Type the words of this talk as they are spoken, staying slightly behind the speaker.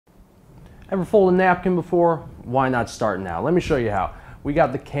Ever fold a napkin before? Why not start now? Let me show you how. We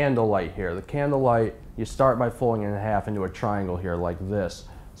got the candlelight here. The candlelight, you start by folding it in half into a triangle here like this.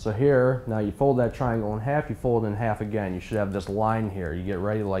 So here, now you fold that triangle in half, you fold it in half again. You should have this line here. You get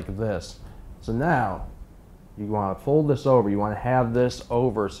ready like this. So now, you want to fold this over. You want to have this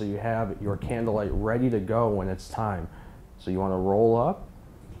over so you have your candlelight ready to go when it's time. So you want to roll up.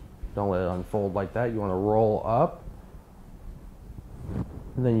 Don't let it unfold like that. You want to roll up.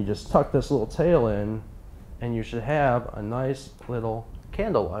 And then you just tuck this little tail in, and you should have a nice little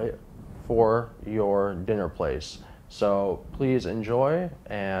candlelight for your dinner place. So please enjoy,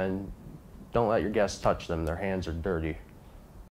 and don't let your guests touch them. Their hands are dirty.